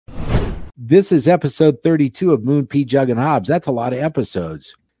This is episode 32 of Moon, Pjugg and Hobbs. That's a lot of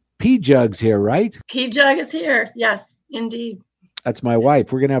episodes. Pjugg's here, right? Pjugg is here. Yes, indeed. That's my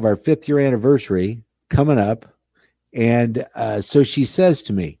wife. We're going to have our 5th year anniversary coming up. And so she says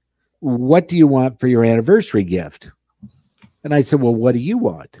to me, what do you want for your anniversary gift? And I said, well, what do you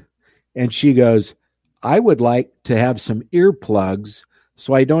want? And she goes, I would like to have some earplugs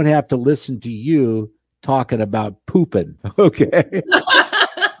so I don't have to listen to you talking about pooping. Okay.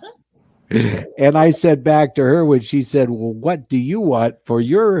 And I said back to her when she said, well, what do you want for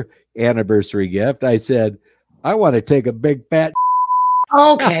your anniversary gift? I said, I want to take a big fat.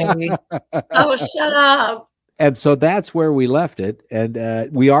 Okay. Oh, shut up. And so that's where we left it.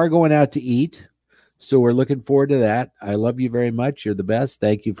 And we are going out to eat. So we're looking forward to that. I love you very much. You're the best.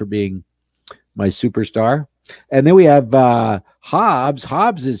 Thank you for being my superstar. And then we have Hobbs.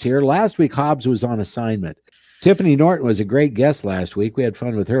 Hobbs is here. Last week, Hobbs was on assignment. Tiffany Norton was a great guest last week. We had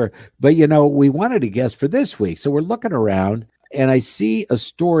fun with her. But, you know, we wanted a guest for this week. So we're looking around, and I see a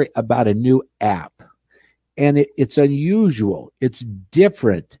story about a new app. And it's unusual. It's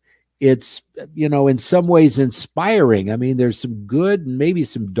different. It's, you know, in some ways inspiring. I mean, there's some good and maybe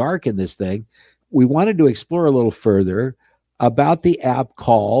some dark in this thing. We wanted to explore a little further about the app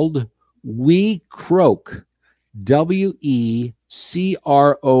called WeCroak, WeCroak,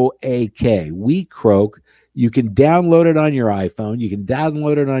 WeCroak. You can download it on your iPhone. You can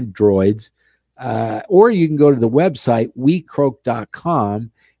download it on Droids, or you can go to the website,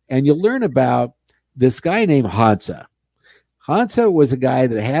 WeCroak.com, and you'll learn about this guy named Hansa. Hansa was a guy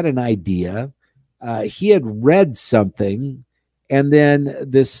that had an idea. He had read something, and then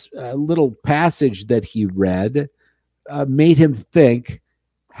this little passage that he read made him think,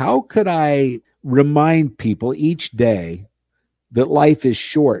 how could I remind people each day that life is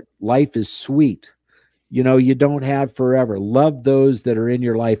short, life is sweet. You know, you don't have forever. Love those that are in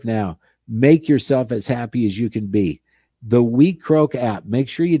your life now. Make yourself as happy as you can be. The WeCroak app, make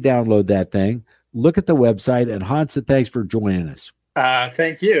sure you download that thing. Look at the website. And Hansa, thanks for joining us.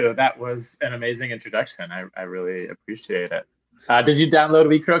 Thank you. That was an amazing introduction. I really appreciate it. Did you download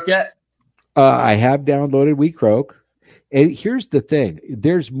WeCroak yet? I have downloaded WeCroak. And here's the thing.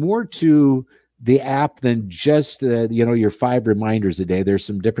 There's more to the app than just, you know, your 5 reminders a day. There's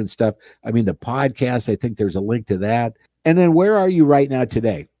some different stuff. I mean, the podcast, I think there's a link to that. And then where are you right now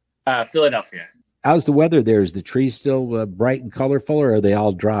today? Philadelphia. How's the weather there? Is the tree still bright and colorful, or are they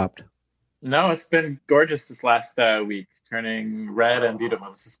all dropped? No, it's been gorgeous this last week, turning red and beautiful.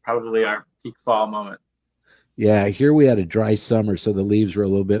 This is probably our peak fall moment. Yeah, here we had a dry summer, so the leaves were a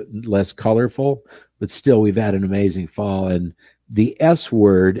little bit less colorful, but still we've had an amazing fall. And the S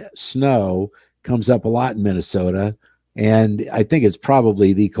word, snow, comes up a lot in Minnesota, and I think it's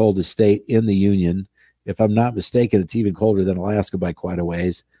probably the coldest state in the union. If I'm not mistaken, it's even colder than Alaska by quite a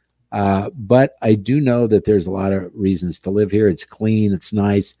ways. But I do know that there's a lot of reasons to live here. It's clean, it's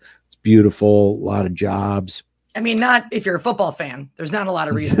nice, it's beautiful, a lot of jobs. I mean, not if you're a football fan. There's not a lot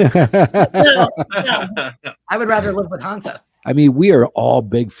of reasons. No. I would rather live with Hansa. I mean, we are all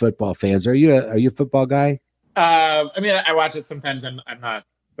big football fans. Are you a football guy? I mean, I watch it sometimes. I'm not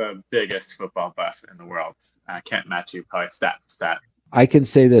the biggest football buff in the world. I can't match you probably stat for stat. I can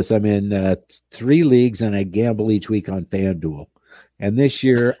say this. I'm in 3 leagues, and I gamble each week on FanDuel. And this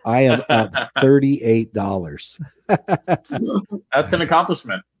year, I am up $38. That's an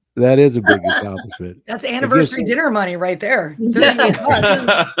accomplishment. That is a big accomplishment. That's anniversary dinner money right there.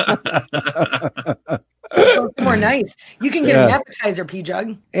 $38. More nice. You can get an appetizer,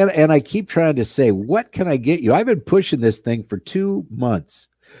 Pjugg. And I keep trying to say, what can I get you? I've been pushing this thing for 2 months.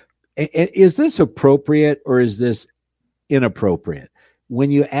 Is this appropriate or is this inappropriate?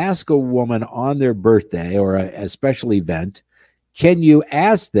 When you ask a woman on their birthday or a special event, can you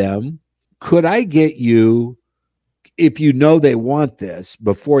ask them, could I get you, if you know they want this,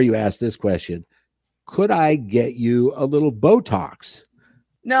 before you ask this question, could I get you a little Botox?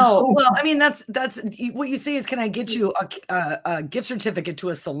 No, well, I mean, that's what you say is, can I get you a gift certificate to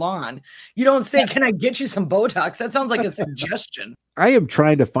a salon? You don't say, can I get you some Botox? That sounds like a suggestion. I am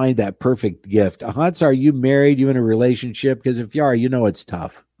trying to find that perfect gift. Hans, are you married? You in a relationship? Because if you are, you know it's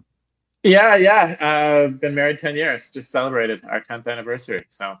tough. Yeah. Been married 10 years. Just celebrated our 10th anniversary.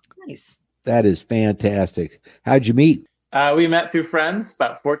 So nice. That is fantastic. How'd you meet? We met through friends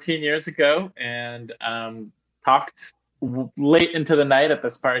about 14 years ago and talked late into the night at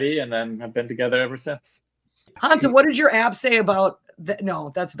this party, and then have been together ever since. Hansa, what did your app say about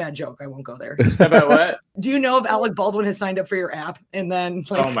no, that's a bad joke. I won't go there. About what? Do you know if Alec Baldwin has signed up for your app? And then,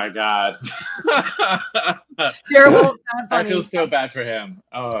 like, Oh my God. terrible. Not I funny. feel so bad for him.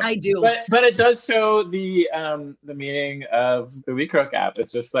 Oh, I do. But it does show the meaning of the WeCroak app.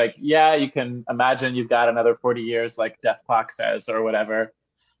 It's just like, yeah, you can imagine you've got another 40 years, like Death Clock says, or whatever.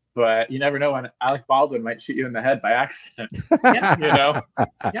 But you never know when Alec Baldwin might shoot you in the head by accident. Yeah. You know,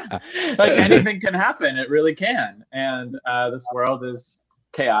 Yeah. like anything can happen. It really can. And this world is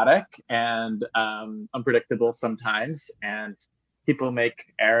chaotic and unpredictable sometimes. And people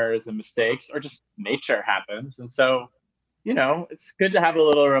make errors and mistakes, or just nature happens. And so, you know, it's good to have a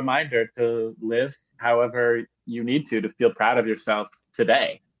little reminder to live however you need to feel proud of yourself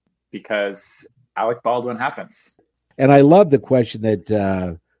today, because Alec Baldwin happens. And I love the question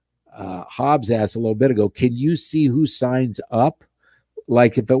that Hobbs asked a little bit ago. Can you see who signs up?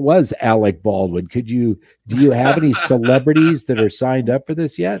 Like if it was Alec Baldwin, do you have any celebrities that are signed up for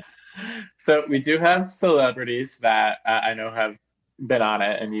this yet? So we do have celebrities that I know have been on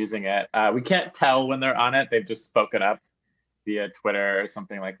it and using it. We can't tell when they're on it. They've just spoken up via Twitter or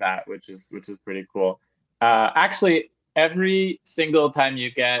something like that, which is pretty cool. Actually, every single time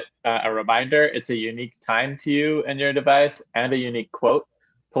you get a reminder, it's a unique time to you and your device, and a unique quote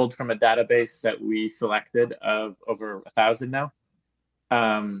pulled from a database that we selected of over 1,000 now.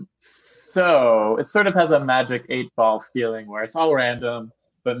 So it sort of has a magic 8-ball feeling where it's all random,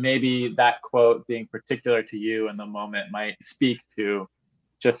 but maybe that quote being particular to you in the moment might speak to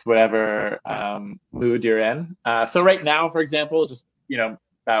just whatever mood you're in. So right now, for example, just, you know,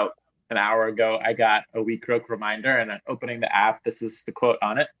 about an hour ago, I got a WeCroak reminder, and opening the app, this is the quote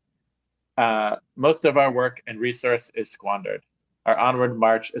on it. Most of our work and resource is squandered. Our onward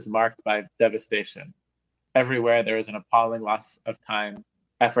march is marked by devastation. Everywhere there is an appalling loss of time,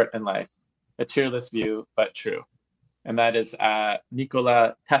 effort, and life. A cheerless view, but true. And that is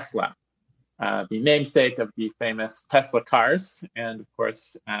Nikola Tesla, the namesake of the famous Tesla cars, and of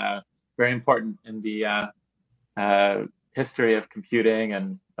course, very important in the history of computing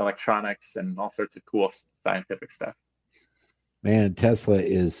and electronics and all sorts of cool scientific stuff. Man, Tesla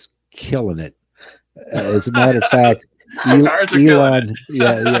is killing it. As a matter of fact, Elon,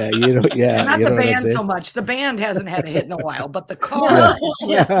 yeah, you know, yeah. Not you know the what I'm band saying? so much. The band hasn't had a hit in a while, but the car.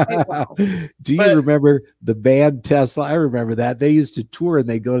 Do you remember the band Tesla? I remember that. They used to tour, and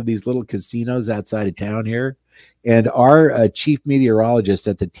they go to these little casinos outside of town here. And our chief meteorologist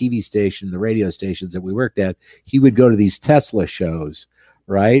at the TV station, the radio stations that we worked at, he would go to these Tesla shows,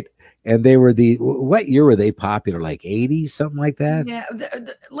 right? And they were what year were they popular? Like 80s, something like that? Yeah,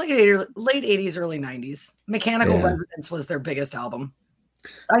 the late 80s, early 90s. Mechanical Resonance was their biggest album.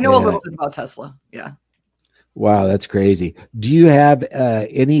 I know a little bit about Tesla. Yeah. Wow, that's crazy. Do you have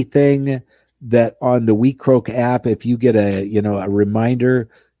anything that on the WeCroak app, if you get a reminder,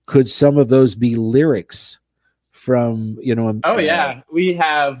 could some of those be lyrics from, Oh, yeah. We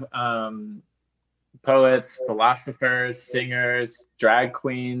have poets, philosophers, singers, drag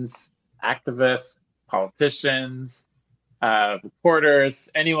queens, activists, politicians, reporters,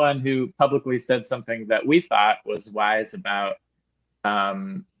 anyone who publicly said something that we thought was wise about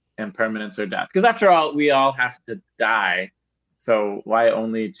impermanence or death. Because after all, we all have to die. So why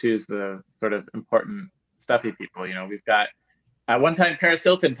only choose the sort of important, stuffy people? You know, we've got one time Paris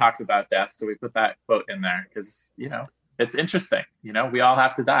Hilton talked about death, so we put that quote in there because, it's interesting. We all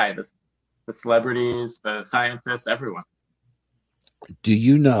have to die. The celebrities, the scientists, everyone. Do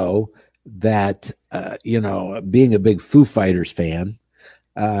you know that, being a big Foo Fighters fan,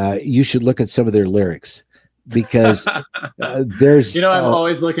 you should look at some of their lyrics, because there's... I'm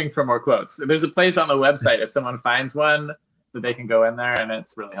always looking for more quotes. There's a place on the website, if someone finds one, that they can go in there, and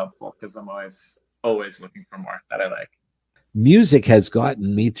it's really helpful because I'm always looking for more that I like. Music has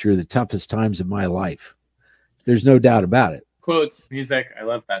gotten me through the toughest times of my life. There's no doubt about it. Quotes, music, I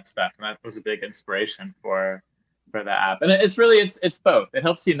love that stuff. And that was a big inspiration for the app. And it's both. It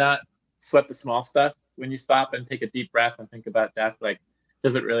helps you not sweat the small stuff when you stop and take a deep breath and think about death. Like,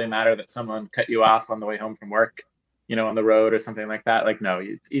 does it really matter that someone cut you off on the way home from work, on the road or something like that? Like, no,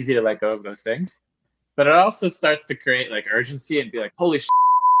 it's easy to let go of those things. But it also starts to create like urgency and be like, holy shit,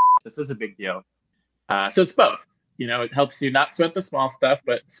 this is a big deal. So it's both. It helps you not sweat the small stuff,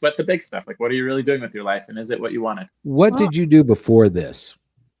 but sweat the big stuff. Like, what are you really doing with your life? And is it what you wanted? What did you do before this?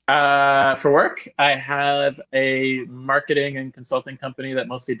 For work, I have a marketing and consulting company that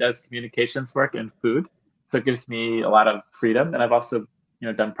mostly does communications work and food. So it gives me a lot of freedom. And I've also,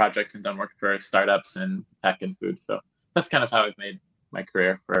 done projects and done work for startups and tech and food. So that's kind of how I've made my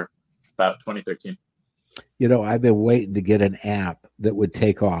career for about 2013. I've been waiting to get an app that would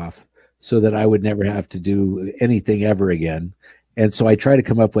take off so that I would never have to do anything ever again. And so I try to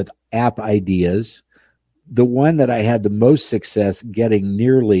come up with app ideas. The one that I had the most success getting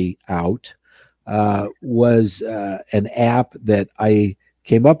nearly out was an app that I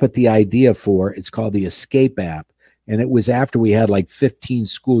came up with the idea for. It's called the Escape app. And it was after we had like 15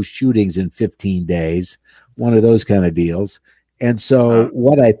 school shootings in 15 days, one of those kind of deals. And so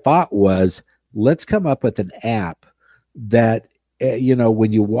what I thought was, let's come up with an app that,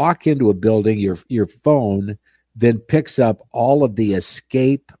 when you walk into a building, your phone then picks up all of the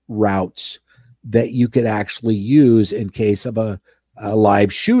escape routes that you could actually use in case of a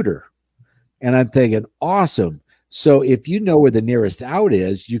live shooter. And I'm thinking, awesome. So if you know where the nearest out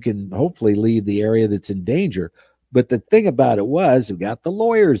is, you can hopefully leave the area that's in danger. But the thing about it was, we got the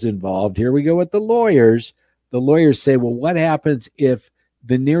lawyers involved. Here we go with the lawyers. The lawyers say, well, what happens if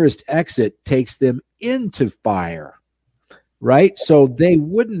the nearest exit takes them into fire? Right? So they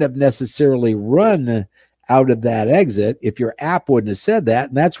wouldn't have necessarily run out of that exit if your app wouldn't have said that.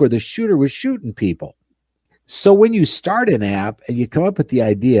 And that's where the shooter was shooting people. So when you start an app and you come up with the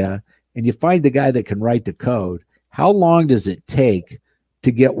idea and you find the guy that can write the code, how long does it take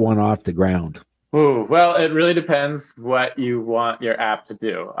to get one off the ground? Ooh, well, it really depends what you want your app to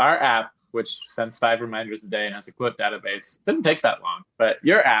do. Our app, which sends 5 reminders a day and has a quote database, didn't take that long. But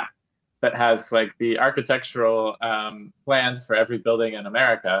your app that has like the architectural plans for every building in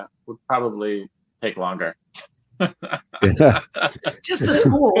America would probably take longer. Just the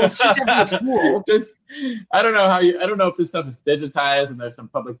schools, just every school. I don't know if this stuff is digitized and there's some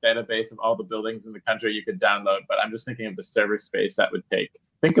public database of all the buildings in the country you could download, but I'm just thinking of the server space that would take.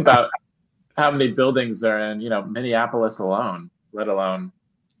 Think about how many buildings are in, Minneapolis alone, let alone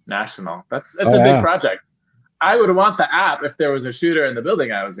national. It's a big project. I would want the app if there was a shooter in the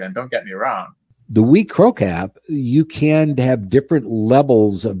building I was in. Don't get me wrong. The We Croak app, you can have different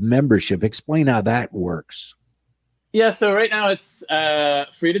levels of membership. Explain how that works. Yeah, so right now it's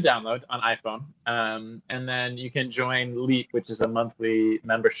free to download on iPhone. And then you can join Leap, which is a monthly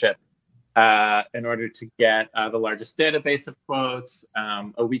membership, in order to get the largest database of quotes,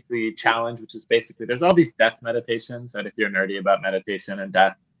 a weekly challenge, which is basically, there's all these death meditations that if you're nerdy about meditation and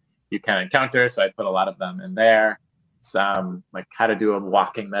death, you can encounter. So I put a lot of them in there. Some like how to do a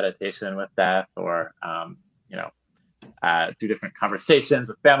walking meditation with death, or do different conversations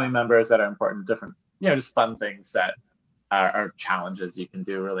with family members that are important, different, just fun things that are challenges you can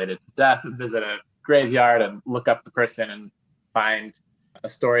do related to death. Visit a graveyard and look up the person and find a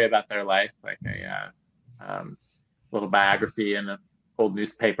story about their life, like a little biography in an old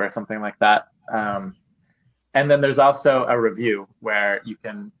newspaper or something like that. And then there's also a review where you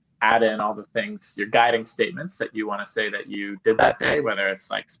can add in all the things, your guiding statements that you want to say that you did that day, whether it's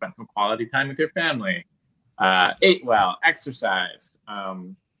like spent some quality time with your family, ate well, exercised,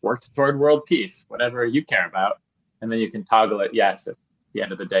 worked toward world peace, whatever you care about. And then you can toggle it yes if at the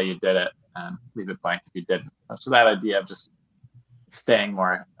end of the day you did it, and leave it blank if you didn't. So that idea of just staying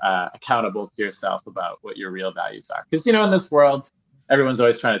more accountable to yourself about what your real values are. Because, in this world, everyone's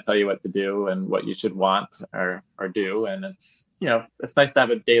always trying to tell you what to do and what you should want or do. And it's, it's nice to have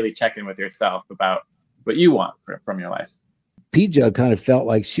a daily check-in with yourself about what you want from your life. Pjugg kind of felt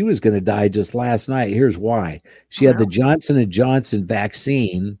like she was going to die just last night. Here's why. She had the Johnson & Johnson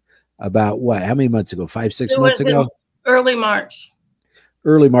vaccine about how many months ago? 5-6 months ago? Early March.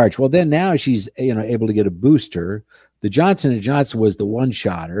 Early March. Well, then now she's, able to get a booster. The Johnson & Johnson was the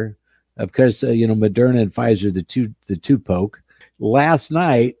one-shotter. Of course, Moderna and Pfizer, the two poke. Last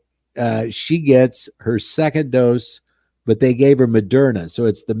night, she gets her second dose, but they gave her Moderna. So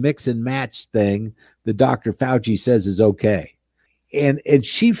it's the mix and match thing that Dr. Fauci says is okay. And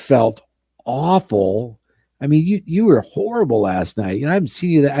she felt awful. I mean, you were horrible last night. I haven't seen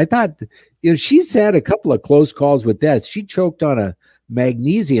you that. I thought, she's had a couple of close calls with death. She choked on a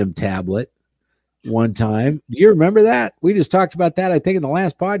magnesium tablet one time. Do you remember that? We just talked about that, I think, in the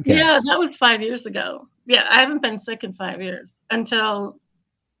last podcast. Yeah, that was 5 years ago. Yeah, I haven't been sick in 5 years until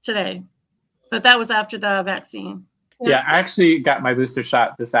today. But that was after the vaccine. Yeah, I actually got my booster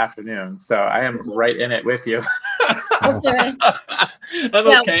shot this afternoon, so I am right in it with you. Okay. I'm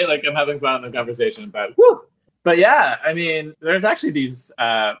okay. Like, I'm having fun in the conversation, but yeah, I mean, there's actually these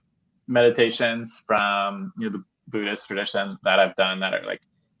meditations from the Buddhist tradition that I've done that are like,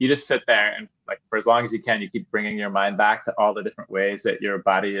 you just sit there and like for as long as you can, you keep bringing your mind back to all the different ways that your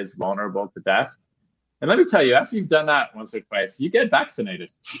body is vulnerable to death. And let me tell you, after you've done that once or twice, you get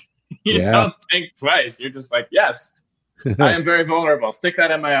vaccinated. You don't think twice. You're just like, yes, I am very vulnerable. Stick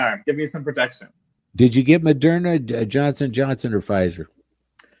that in my arm. Give me some protection. Did you get Moderna, Johnson & Johnson, or Pfizer?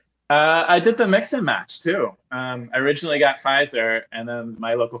 I did the mix and match too. I originally got Pfizer, and then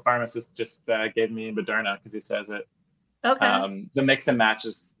my local pharmacist just gave me Moderna because he says it Okay. The mix and match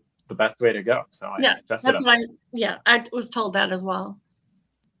is the best way to go. So I that's what I was told that as well.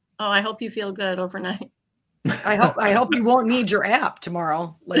 Oh, I hope you feel good overnight. I hope you won't need your app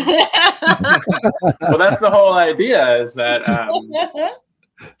tomorrow. Like, well, that's the whole idea, is that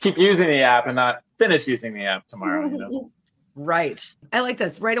keep using the app and not finish using the app tomorrow. You know? Right. I like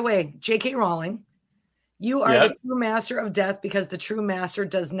this right away. J.K. Rowling. You are the true master of death, because the true master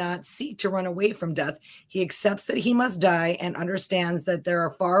does not seek to run away from death. He accepts that he must die and understands that there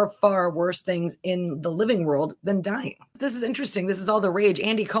are far, far worse things in the living world than dying. This is interesting. This is all the rage.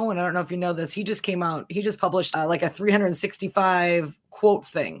 Andy Cohen, I don't know if you know this. He just came out. He just published like a 365 quote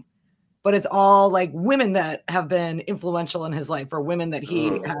thing, but it's all like women that have been influential in his life, or women that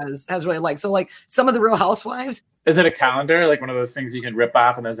he has really liked. So like some of the Real Housewives. Is it a calendar, like one of those things you can rip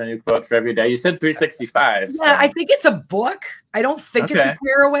off and there's a new quote for every day? You said 365. Yeah, so. I think it's a book. I don't think it's a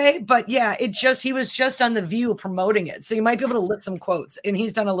tearaway, but yeah, he was just on The View promoting it. So you might be able to lick some quotes, and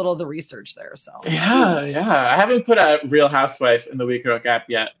he's done a little of the research there. So yeah. I haven't put a Real Housewife in the We Croak app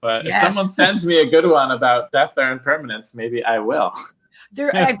yet, but if someone sends me a good one about death or impermanence, maybe I will.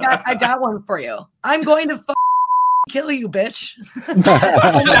 I got one for you. I'm going to kill you, bitch.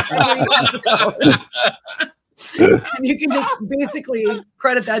 And you can just basically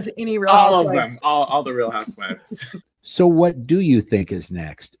credit that to any Real Housewife. All of them, all the Real Housewives. So what do you think is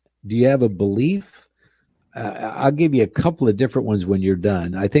next? Do you have a belief? I'll give you a couple of different ones when you're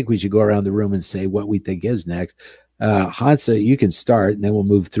done. I think we should go around the room and say what we think is next. Hansa, you can start, and then we'll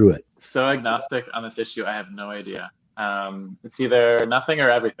move through it. So agnostic on this issue, I have no idea. It's either nothing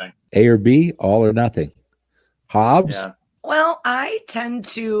or everything. A or B, all or nothing. Hobbs? Yeah. Well, I tend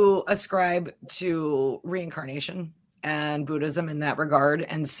to ascribe to reincarnation and Buddhism in that regard.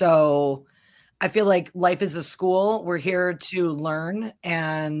 And so I feel like life is a school. We're here to learn.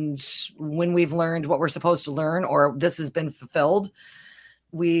 And when we've learned what we're supposed to learn, or this has been fulfilled,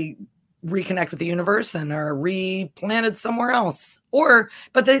 we reconnect with the universe and are replanted somewhere else.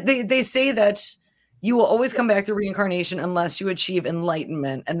 But they say that you will always come back to reincarnation unless you achieve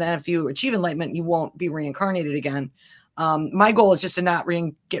enlightenment. And then if you achieve enlightenment, you won't be reincarnated again. My goal is just to not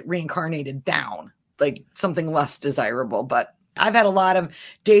get reincarnated down, like something less desirable. But I've had a lot of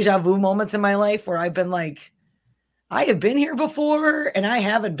deja vu moments in my life where I've been like, I have been here before and I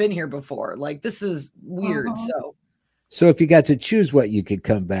haven't been here before. Like, this is weird. So if you got to choose what you could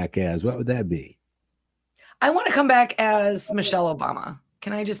come back as, what would that be? I want to come back as Michelle Obama.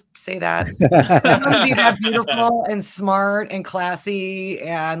 Can I just say that? I want to be that beautiful and smart and classy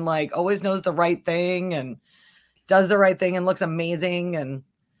and like always knows the right thing and does the right thing and looks amazing. And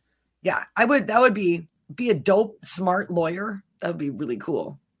yeah, that would be a dope, smart lawyer. That would be really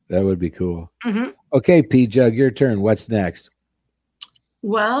cool. That would be cool. Mm-hmm. Okay, Pjugg, your turn. What's next?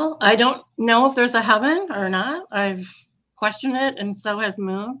 Well, I don't know if there's a heaven or not. I've questioned it, and so has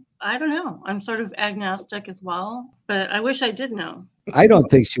Moon. I don't know. I'm sort of agnostic as well, but I wish I did know. I don't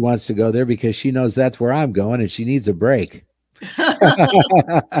think she wants to go there because she knows that's where I'm going and she needs a break.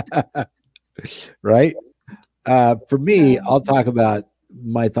 Right? For me, I'll talk about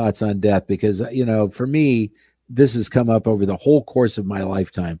my thoughts on death because, for me, this has come up over the whole course of my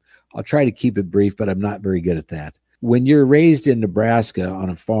lifetime. I'll try to keep it brief, but I'm not very good at that. When you're raised in Nebraska on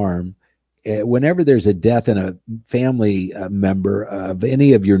a farm, whenever there's a death in a family member of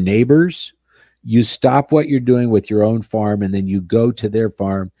any of your neighbors, you stop what you're doing with your own farm and then you go to their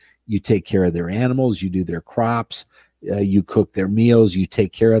farm. You take care of their animals, you do their crops, you cook their meals, you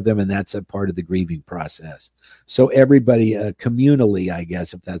take care of them, and that's a part of the grieving process. So everybody, communally, I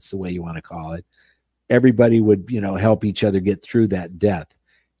guess, if that's the way you want to call it, everybody would, help each other get through that death.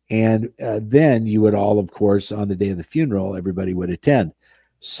 And then you would all, of course, on the day of the funeral, everybody would attend.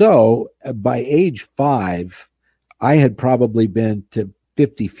 So by age 5, I had probably been to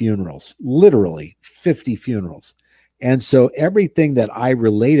 50 funerals, literally 50 funerals. And so everything that I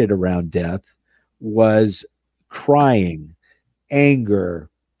related around death was crying, anger,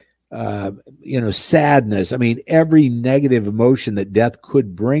 sadness. I mean, every negative emotion that death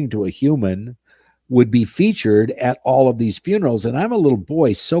could bring to a human would be featured at all of these funerals. And I'm a little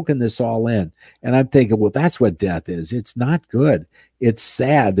boy soaking this all in. And I'm thinking, well, that's what death is. It's not good. It's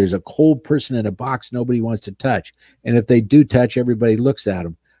sad. There's a cold person in a box nobody wants to touch. And if they do touch, everybody looks at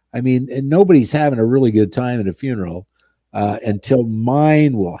them. I mean, and nobody's having a really good time at a funeral until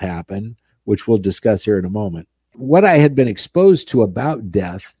mine will happen, which we'll discuss here in a moment. What I had been exposed to about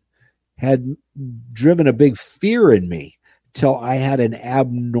death had driven a big fear in me till I had an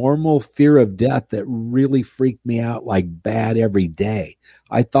abnormal fear of death that really freaked me out like bad every day.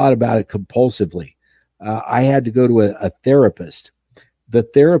 I thought about it compulsively. I had to go to a therapist. The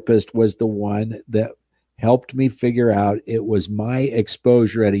therapist was the one that helped me figure out it was my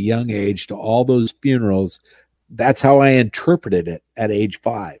exposure at a young age to all those funerals. That's how I interpreted it at age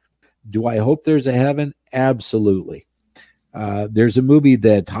 5. Do I hope there's a heaven? Absolutely. There's a movie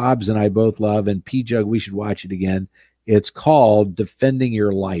that Hobbs and I both love, and Pjugg, we should watch it again. It's called Defending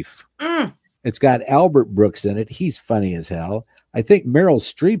Your Life. It's got Albert Brooks in it. He's funny as hell. I think Meryl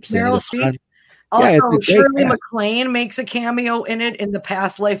Streep's in it. Also, Shirley MacLaine makes a cameo in it in the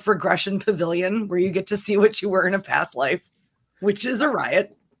Past Life Regression Pavilion, where you get to see what you were in a past life, which is a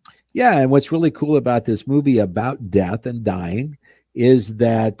riot. Yeah, and what's really cool about this movie about death and dying is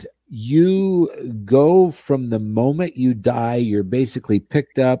that you go from the moment you die, you're basically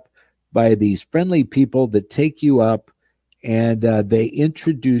picked up by these friendly people that take you up, and they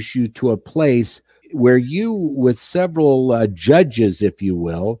introduce you to a place where you, with several judges, if you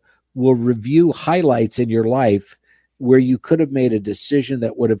will review highlights in your life where you could have made a decision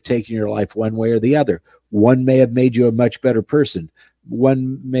that would have taken your life one way or the other. One may have made you a much better person.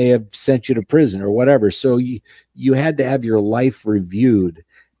 One may have sent you to prison or whatever. So you had to have your life reviewed.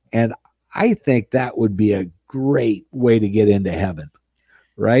 And I think that would be a great way to get into heaven,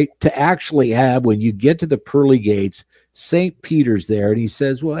 right? To actually have, when you get to the pearly gates, St. Peter's there, and he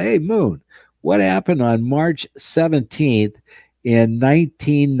says, well, hey, Moon, what happened on March 17th in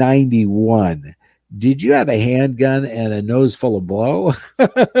 1991? Did you have a handgun and a nose full of blow?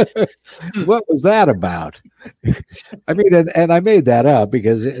 What was that about? I mean, and I made that up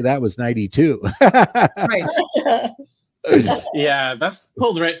because that was 92. Right. Yeah, that's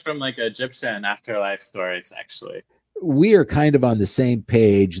pulled right from like Egyptian afterlife stories, actually. We are kind of on the same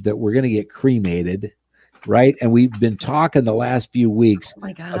page that we're going to get cremated, right? And we've been talking the last few weeks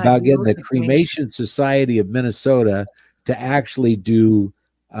about getting the Cremation Society of Minnesota to actually do,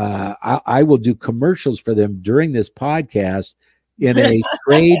 I will do commercials for them during this podcast in a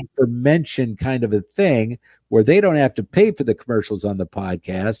trade for mention kind of a thing where they don't have to pay for the commercials on the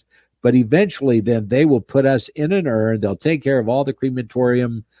podcast, but eventually then they will put us in an urn. They'll take care of all the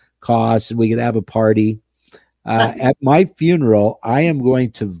crematorium costs, and we can have a party. At my funeral, I am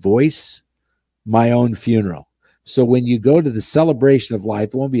going to voice my own funeral. So when you go to the celebration of life,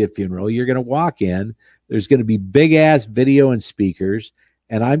 it won't be a funeral. You're going to walk in. There's going to be big ass video and speakers,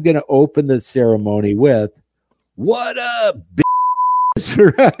 and I'm going to open the ceremony with, "What up, bitch?"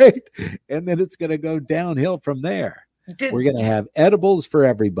 Right? And then it's going to go downhill from there. We're going to have edibles for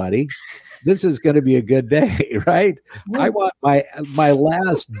everybody. This is going to be a good day, right? I want my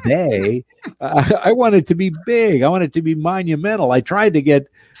last day. I want it to be big. I want it to be monumental. I tried to get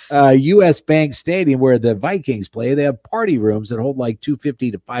U.S. Bank Stadium where the Vikings play. They have party rooms that hold like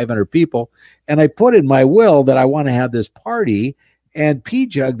 250 to 500 people. And I put in my will that I want to have this party. And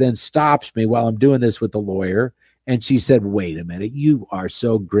Pjugg then stops me while I'm doing this with the lawyer. And she said, wait a minute, you are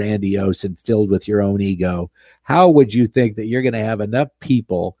so grandiose and filled with your own ego. How would you think that you're going to have enough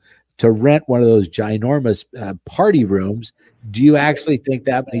people to rent one of those ginormous party rooms? Do you actually think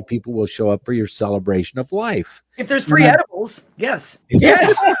that many people will show up for your celebration of life? If there's free edibles, yes. Yeah.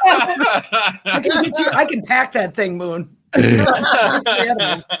 I can pack that thing, Moon.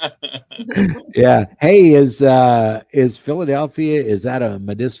 Yeah. Hey, is Philadelphia, is that a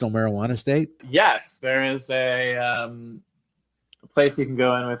medicinal marijuana state? Yes, there is a place you can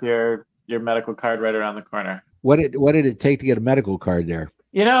go in with your medical card right around the corner. What did it take to get a medical card there?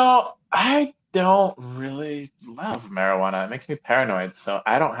 You know, I don't really love marijuana. It makes me paranoid, so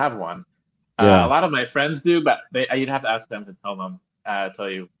I don't have one. Yeah. A lot of my friends do, but you'd have to ask them to tell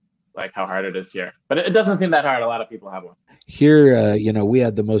you like how hard it is here. But it doesn't seem that hard. A lot of people have one. Here, we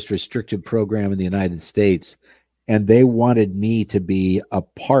had the most restrictive program in the United States, and they wanted me to be a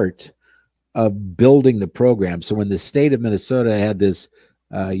part of building the program. So when the state of Minnesota had this,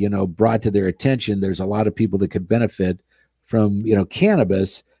 brought to their attention, there's a lot of people that could benefit from,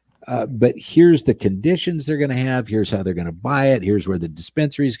 cannabis. But here's the conditions they're going to have. Here's how they're going to buy it. Here's where the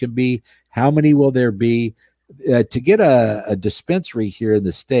dispensaries can be. How many will there be? To get a dispensary here in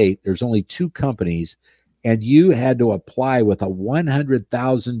the state, there's only 2 companies, and you had to apply with a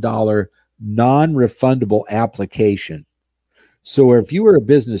 $100,000 non-refundable application. So if you were a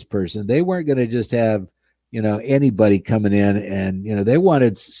business person, they weren't going to just have, anybody coming in, and, they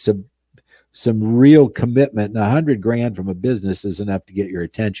wanted some real commitment. And $100,000 from a business is enough to get your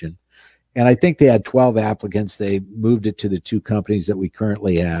attention. And I think they had 12 applicants. They moved it to the 2 companies that we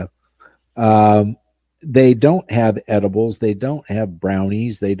currently have. They don't have edibles. They don't have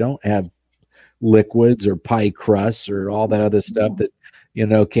brownies. They don't have liquids or pie crusts or all that other stuff that,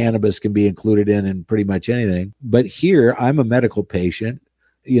 cannabis can be included in pretty much anything. But here, I'm a medical patient.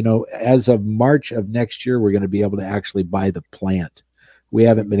 As of March of next year, we're going to be able to actually buy the plant. we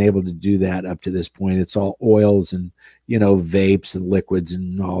haven't been able to do that up to this point. It's all oils and, vapes and liquids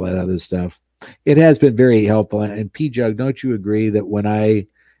and all that other stuff. It has been very helpful. And Pjugg, don't you agree that when I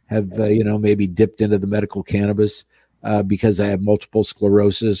have, maybe dipped into the medical cannabis because I have multiple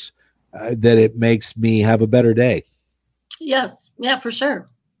sclerosis, that it makes me have a better day? Yes. Yeah, for sure.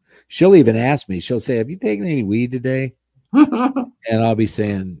 She'll even ask me, she'll say, have you taken any weed today? And I'll be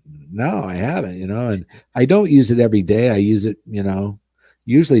saying, no, I haven't, and I don't use it every day. I use it,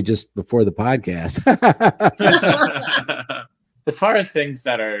 usually just before the podcast. As far as things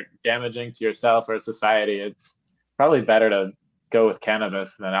that are damaging to yourself or society, it's probably better to go with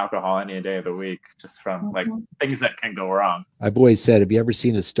cannabis than alcohol any day of the week, just from like things that can go wrong. I've always said, have you ever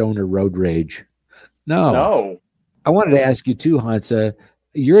seen a stoner road rage? No. No. I wanted to ask you too, Hansa,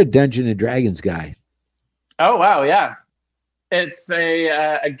 you're a Dungeons and Dragons guy. Oh, wow. Yeah. It's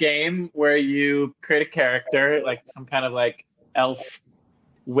a game where you create a character, like some kind of like elf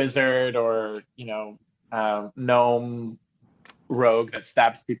wizard or, gnome rogue that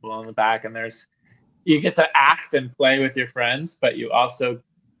stabs people on the back. And you get to act and play with your friends, but you also,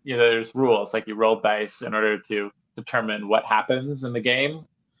 there's rules, like you roll dice in order to determine what happens in the game.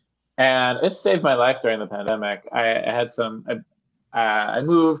 And it saved my life during the pandemic. I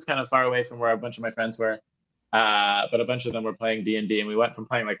moved kind of far away from where a bunch of my friends were. But a bunch of them were playing D&D, and we went from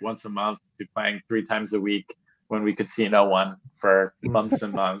playing like once a month to playing 3 times a week when we could see no one for months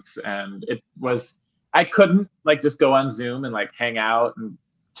and months. And I couldn't like just go on Zoom and like hang out and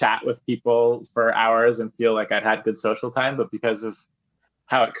chat with people for hours and feel like I'd had good social time. But because of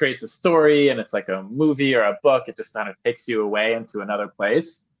how it creates a story and it's like a movie or a book, it just kind of takes you away into another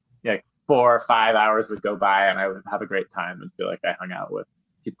place. Like 4 or 5 hours would go by and I would have a great time and feel like I hung out with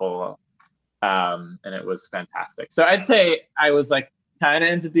people. And it was fantastic. So I'd say I was like kind of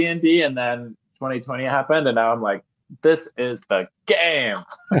into D&D, and then 2020 happened, and now I'm like, this is the game.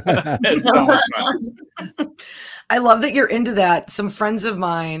 It's so much fun. I love that you're into that. Some friends of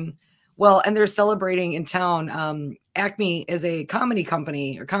mine, and they're celebrating in town. Acme is a comedy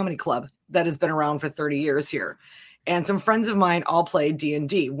company or comedy club that has been around for 30 years here. And some friends of mine all play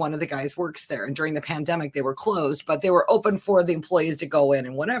D&D. One of the guys works there. And during the pandemic, they were closed, but they were open for the employees to go in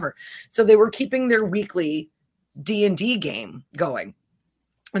and whatever. So they were keeping their weekly D&D game going.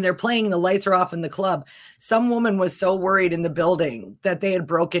 And they're playing, the lights are off in the club. Some woman was so worried in the building that they had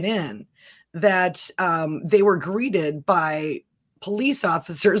broken in that they were greeted by police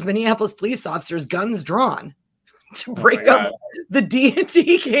officers, Minneapolis police officers, guns drawn, to break up the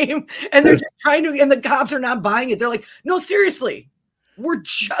D&D game. And they're just trying to, and the cops are not buying it. They're like, no, seriously, we're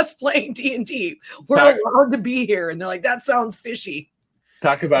just playing D&D. We're allowed to be here. And they're like, that sounds fishy.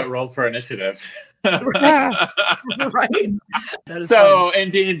 Talk about roll for initiative. Right. So funny. In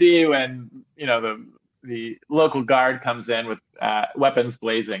D&D, when, the local guard comes in with weapons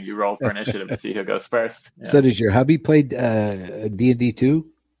blazing, you roll for initiative to see who goes first. Yeah. So does your hubby play D&D too?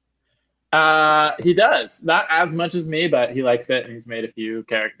 He does, not as much as me, but he likes it, and he's made a few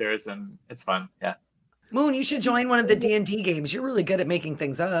characters, and it's fun. Yeah. Moon, you should join one of the D&D games. You're really good at making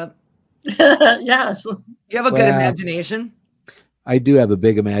things up. Yes. You have a good imagination. I do have a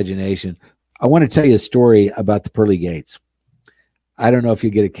big imagination. I want to tell you a story about the pearly gates. I don't know if you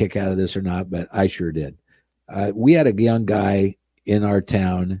get a kick out of this or not, but I sure did. We had a young guy in our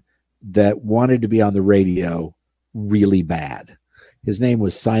town that wanted to be on the radio really bad. His name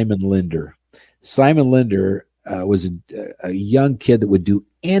was Simon Linder. Simon Linder was a young kid that would do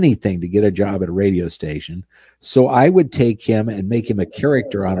anything to get a job at a radio station. So I would take him and make him a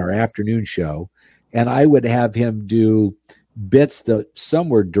character on our afternoon show, and I would have him do bits that some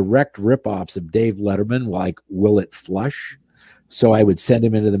were direct ripoffs of Dave Letterman, like Will It Flush? So I would send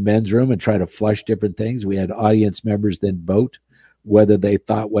him into the men's room and try to flush different things. We had audience members then vote whether they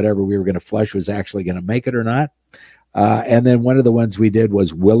thought whatever we were going to flush was actually going to make it or not. And then one of the ones we did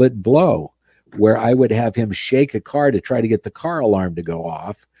was Will It Blow, where I would have him shake a car to try to get the car alarm to go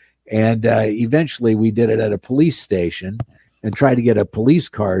off. And eventually we did it at a police station and try to get a police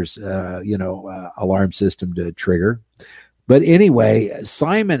car's, alarm system to trigger. But anyway,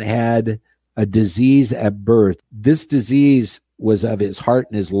 Simon had a disease at birth. This disease was of his heart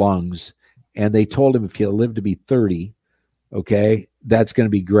and his lungs. And they told him if he'll live to be 30, okay, that's going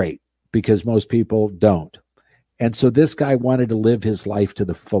to be great, because most people don't. And so this guy wanted to live his life to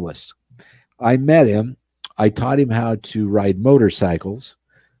the fullest. I met him. I taught him how to ride motorcycles.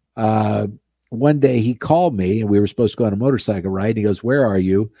 One day he called me and we were supposed to go on a motorcycle ride. He goes, "Where are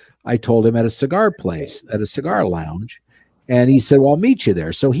you?" I told him at a cigar place, at a cigar lounge. And he said, "Well, I'll meet you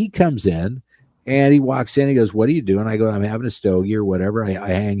there." So he comes in and he walks in. He goes, "What are you doing?" I go, "I'm having a stogie or whatever. I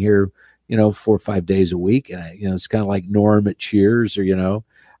hang here, 4 or 5 days a week. And, it's kind of like Norm at Cheers or,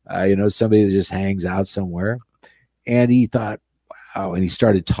 somebody that just hangs out somewhere. And he thought, wow. And he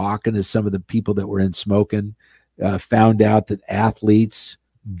started talking to some of the people that were in smoking, found out that athletes,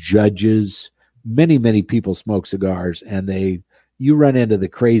 judges, many, many people smoke cigars, and you run into the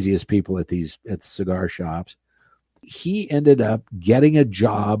craziest people at the cigar shops. He ended up getting a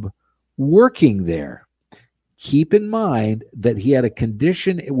job working there. Keep in mind that he had a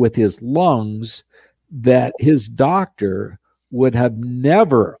condition with his lungs that his doctor would have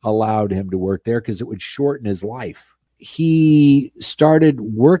never allowed him to work there because it would shorten his life. He started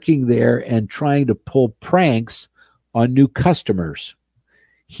working there and trying to pull pranks on new customers.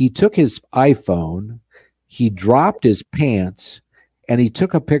 He took his iPhone, he dropped his pants, and he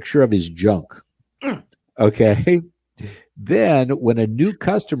took a picture of his junk. Okay. Then when a new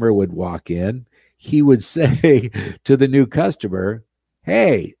customer would walk in, he would say to the new customer,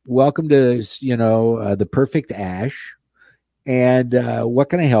 hey, welcome to, the Perfect Ash. And what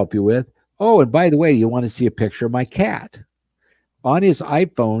can I help you with? Oh, and by the way, you want to see a picture of my cat? On his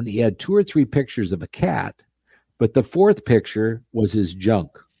iPhone, he had 2 or 3 pictures of a cat, but the 4th picture was his junk.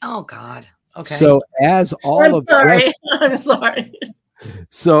 Oh, God. Okay. So as all I'm of sorry. I'm sorry.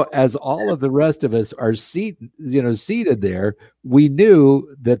 So as all of the rest of us are seated there, we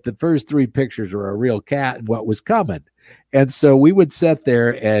knew that the first 3 pictures were a real cat and what was coming. And so we would sit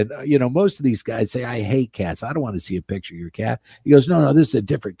there and, most of these guys say, I hate cats. I don't want to see a picture of your cat. He goes, no, this is a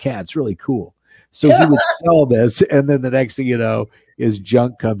different cat. It's really cool. So he would sell this. And then the next thing you know, his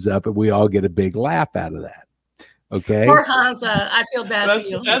junk comes up and we all get a big laugh out of that. Okay. Poor Hansa. I feel bad for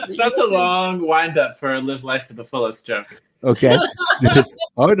you. That's a long wind up for a live life to the fullest joke. Okay.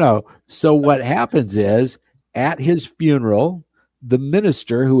 Oh, no. So what happens is at his funeral, the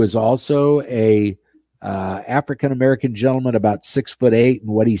minister, who is also a African-American gentleman, about 6'8", and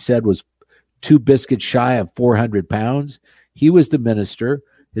what he said was 2 biscuits shy of 400 pounds. He was the minister.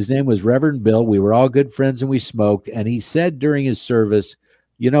 His name was Reverend Bill. We were all good friends and we smoked. And he said during his service,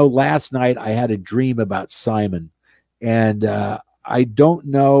 last night I had a dream about Simon. And I don't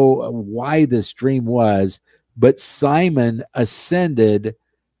know why this dream was, but Simon ascended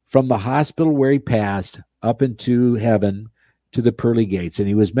from the hospital where he passed up into heaven to the pearly gates. And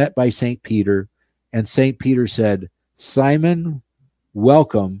he was met by St. Peter. And St. Peter said, Simon,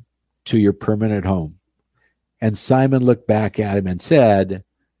 welcome to your permanent home. And Simon looked back at him and said,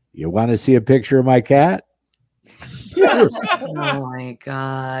 you want to see a picture of my cat? Oh, my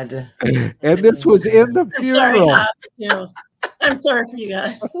God. And this was in the funeral. I'm sorry for you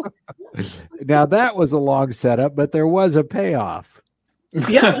guys. Now that was a long setup, but there was a payoff.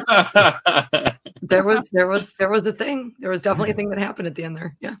 Yeah. There was a thing. There was definitely a thing that happened at the end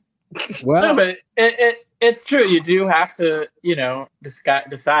there. Yeah. Well, no, but it's true. You do have to,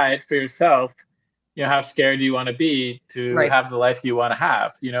 decide for yourself, how scared you want to be to have the life you want to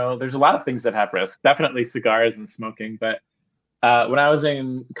have. There's a lot of things that have risk, definitely cigars and smoking. But when I was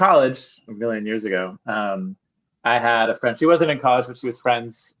in college a million years ago, I had a friend. She wasn't in college, but she was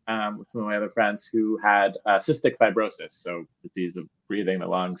friends with some of my other friends who had cystic fibrosis. So disease of breathing the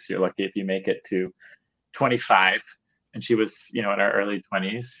lungs. You're lucky if you make it to 25. And she was, in her early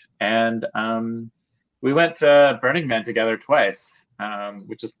 20s. And we went to Burning Man together twice,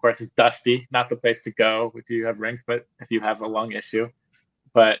 which of course is dusty, not the place to go if you have rings, but if you have a lung issue.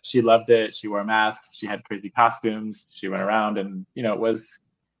 But she loved it. She wore masks. She had crazy costumes. She went around and, it was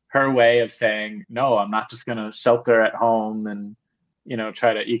her way of saying, no, I'm not just going to shelter at home and,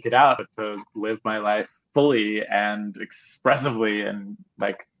 try to eke it out, but to live my life fully and expressively and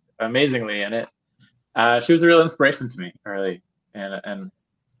amazingly in it. She was a real inspiration to me early and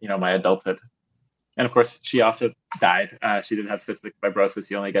my adulthood. And of course, she also died. She did have cystic fibrosis.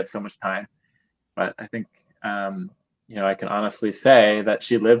 You only get so much time. But I think, I can honestly say that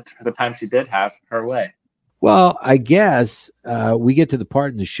she lived the time she did have her way. Well, I guess we get to the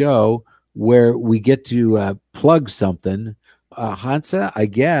part in the show where we get to plug something. Hansa, I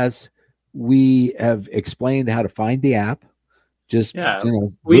guess we have explained how to find the app. Just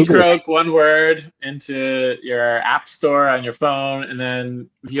we croak one word into your app store on your phone, and then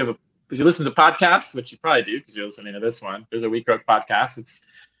if you listen to podcasts, which you probably do because you're listening to this one, there's a We Croak podcast. It's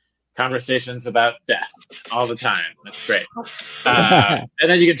conversations about death all the time. That's great. And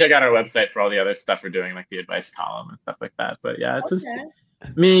then you can check out our website for all the other stuff we're doing, like the advice column and stuff like that. But yeah, it's just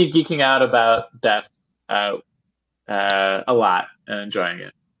me geeking out about death a lot and enjoying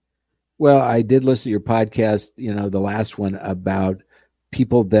it. Well, I did listen to your podcast, the last one about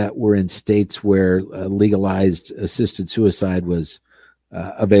people that were in states where legalized assisted suicide was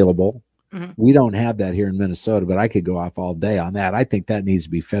available. We don't have that here in Minnesota, but I could go off all day on that. I think that needs to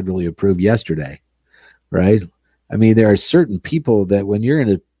be federally approved yesterday, right? I mean, there are certain people that when you're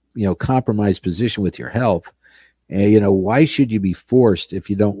in a compromised position with your health, why should you be forced if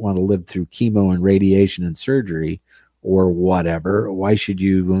you don't want to live through chemo and radiation and surgery or whatever? Why should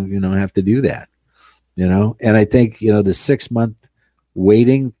you have to do that? And I think the 6-month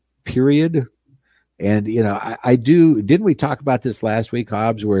waiting period. And, I do. Didn't we talk about this last week,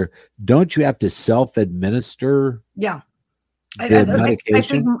 Hobbs, where don't you have to self-administer? Yeah.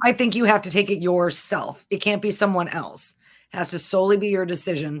 Medication? I think you have to take it yourself. It can't be someone else. It has to solely be your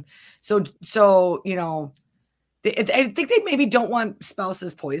decision. So I think they maybe don't want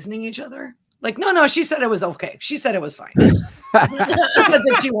spouses poisoning each other. Like, no, she said it was okay. She said it was fine. She said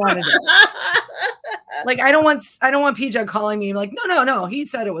that she wanted it. Like, I don't want Pjugg calling me like, no, he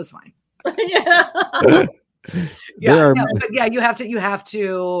said it was fine. Yeah. You have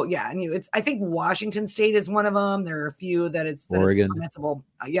to. And I think Washington State is one of them. There are a few that it's Oregon. permissible.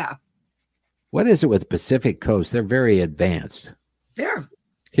 Yeah. What is it with Pacific Coast? They're very advanced. There.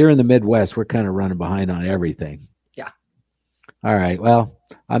 Here in the Midwest, we're kind of running behind on everything. Yeah. All right. Well,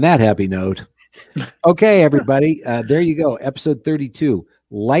 on that happy note, okay, everybody, there you go. Episode 32.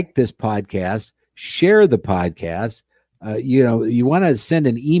 Like this podcast, share the podcast. You want to send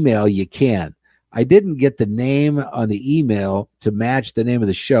an email, you can. I didn't get the name on the email to match the name of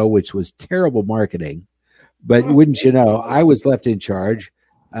the show, which was terrible marketing. But wouldn't you know, I was left in charge.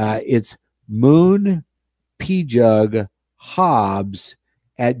 It's Moon Pjugg Hobbs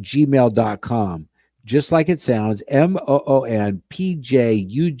 @gmail.com. Just like it sounds, MOON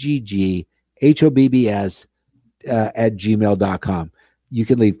PJUGG HOBBS @gmail.com. You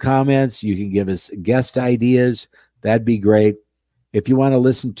can leave comments. You can give us guest ideas. That'd be great. If you want to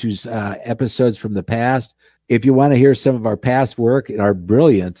listen to episodes from the past, if you want to hear some of our past work and our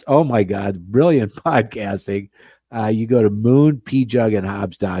brilliance, oh my God, brilliant podcasting, you go to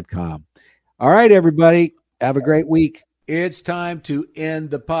moonpjuggandhobbs.com. All right, everybody, have a great week. It's time to end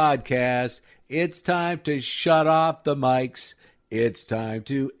the podcast. It's time to shut off the mics. It's time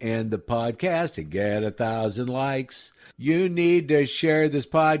to end the podcast and get 1,000 likes. You need to share this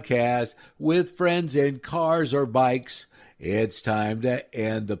podcast with friends in cars or bikes. It's time to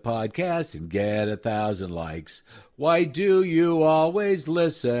end the podcast and get 1,000 likes. Why do you always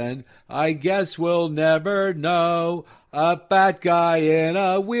listen? I guess we'll never know. A fat guy in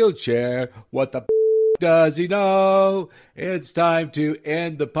a wheelchair. What the does he know? It's time to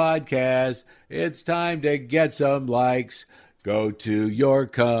end the podcast. It's time to get some likes. Go to your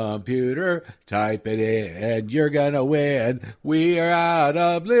computer, type it in, you're gonna win. We are out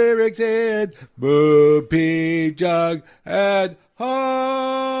of lyrics in Moon Pjugg and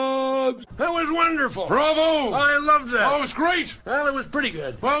Hobbs. That was wonderful. Bravo! I loved that. Oh, it was great. Well, it was pretty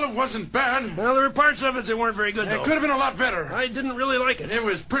good. Well, it wasn't bad. Well, there were parts of it that weren't very good, though. It could have been a lot better. I didn't really like it. It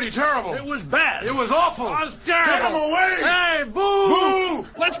was pretty terrible. It was bad. It was awful. It was terrible. Get him away! Hey, boo! Boo!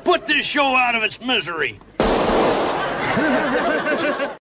 Let's put this show out of its misery.